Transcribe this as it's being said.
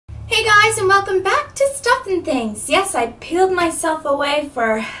guys, and welcome back to Stuff and Things. Yes, I peeled myself away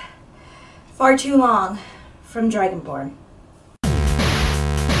for far too long from Dragonborn.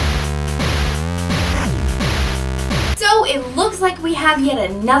 So it looks like we have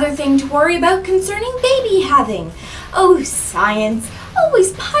yet another thing to worry about concerning baby having. Oh, science,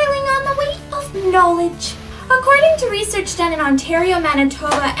 always piling on the weight of knowledge. According to research done in Ontario,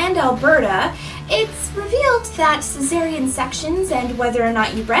 Manitoba, and Alberta, it's revealed that cesarean sections and whether or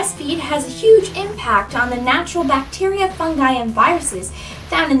not you breastfeed has a huge impact on the natural bacteria, fungi, and viruses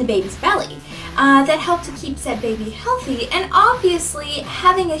found in the baby's belly that help to keep said baby healthy, and obviously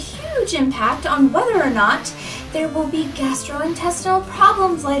having a huge impact on whether or not there will be gastrointestinal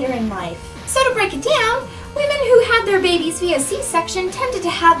problems later in life. So to break it down, women who had their babies via C-section tended to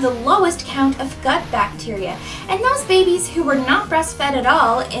have the lowest count of gut bacteria, and those babies who were not breastfed at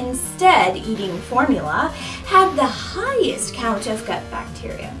all, instead eating formula, had the highest count of gut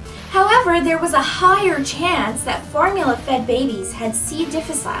bacteria. However, there was a higher chance that formula-fed babies had C.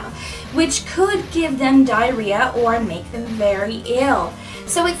 difficile, which could give them diarrhea or make them very ill.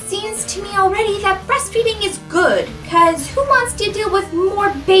 So it seems to me already that breastfeeding is good, because who wants to deal with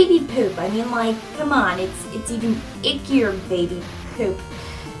more baby poop? I mean, like, come on, it's even ickier baby poop.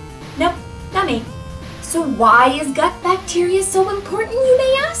 Nope, not me. So why is gut bacteria so important, you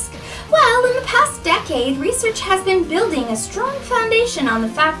may ask? Well, in the past decade, research has been building a strong foundation on the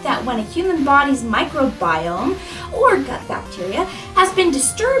fact that when a human body's microbiome, or gut bacteria, has been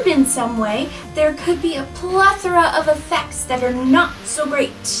disturbed in some way, there could be a plethora of effects that are not so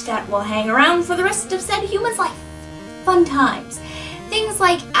great that will hang around for the rest of said human's life. Fun times. Things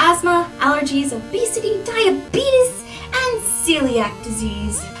like asthma, allergies, obesity, diabetes, and celiac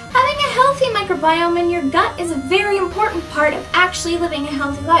disease. Having a healthy microbiome in your gut is a very important part of actually living a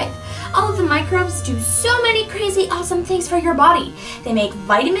healthy life. All of the microbes do so many crazy awesome things for your body. They make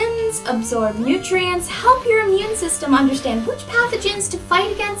vitamins, absorb nutrients, help your immune system understand which pathogens to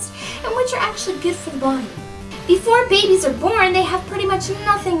fight against and which are actually good for the body. Before babies are born, they have pretty much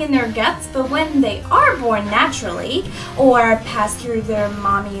nothing in their guts, but when they are born naturally, or pass through their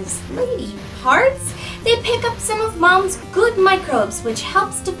mommy's lady parts, they pick up some of mom's good microbes, which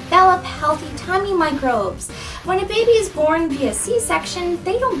helps develop healthy tummy microbes. When a baby is born via C-section,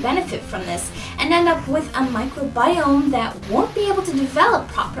 they don't benefit from this and end up with a microbiome that won't be able to develop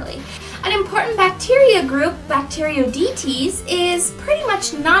properly. An important bacteria group, Bacteroidetes, is pretty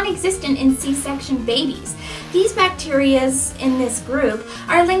much non-existent in C-section babies. These bacteria in this group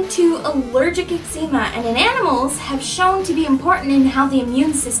are linked to allergic eczema and in animals have shown to be important in how the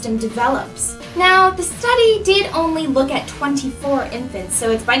immune system develops. Now, the study did only look at 24 infants,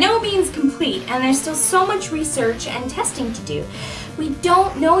 so it's by no means complete, and there's still so much research and testing to do. We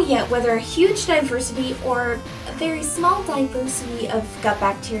don't know yet whether a huge diversity or a very small diversity of gut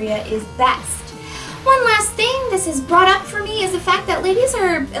bacteria is best. One last thing this has brought up for me is the fact that ladies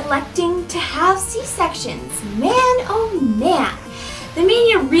are electing to have C-sections. Man, oh man. The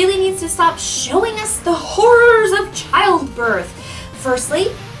media really needs to stop showing us the horrors of childbirth. Firstly,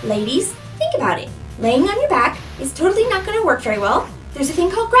 ladies, think about it. Laying on your back is totally not going to work very well. There's a thing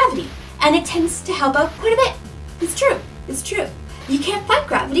called gravity, and it tends to help out quite a bit. It's true. It's true. You can't fight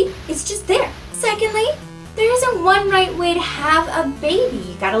gravity. It's just there. Secondly, there isn't one right way to have a baby.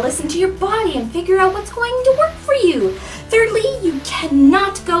 You gotta listen to your body and figure out what's going to work for you. Thirdly, you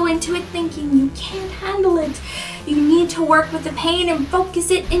cannot go into it thinking you can't handle it. You need to work with the pain and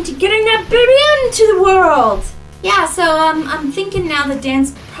focus it into getting that baby into the world. Yeah, so I'm thinking now that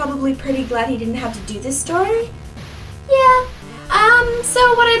Dan's probably pretty glad he didn't have to do this story. Yeah.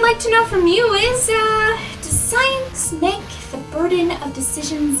 So what I'd like to know from you is, does science make the burden of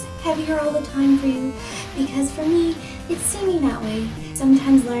decisions heavier all the time for you? Because for me, it's seeming that way.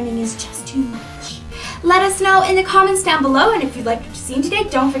 Sometimes learning is just too much. Let us know in the comments down below, and if you liked what you've seen today,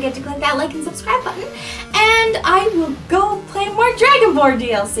 don't forget to click that like and subscribe button, and I will go play more Dragonborn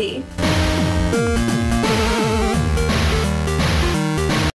DLC.